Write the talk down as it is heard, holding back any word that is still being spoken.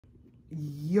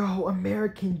Yo,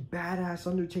 American Badass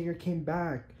Undertaker came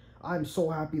back. I'm so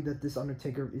happy that this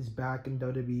Undertaker is back in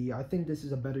WWE. I think this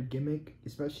is a better gimmick,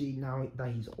 especially now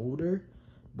that he's older.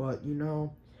 But, you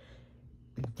know,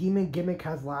 the Demon gimmick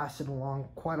has lasted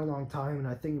quite a long time, and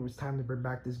I think it was time to bring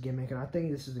back this gimmick. And I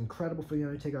think this is incredible for the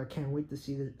Undertaker. I can't wait to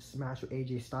see this match with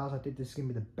AJ Styles. I think this is going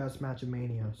to be the best match of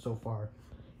Mania so far.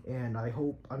 And I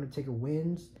hope Undertaker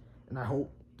wins, and I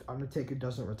hope Undertaker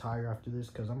doesn't retire after this,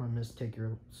 because I'm gonna miss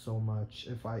Taker so much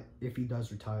if he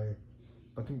does retire.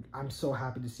 But I'm so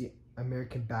happy to see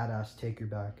American Badass Taker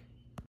back.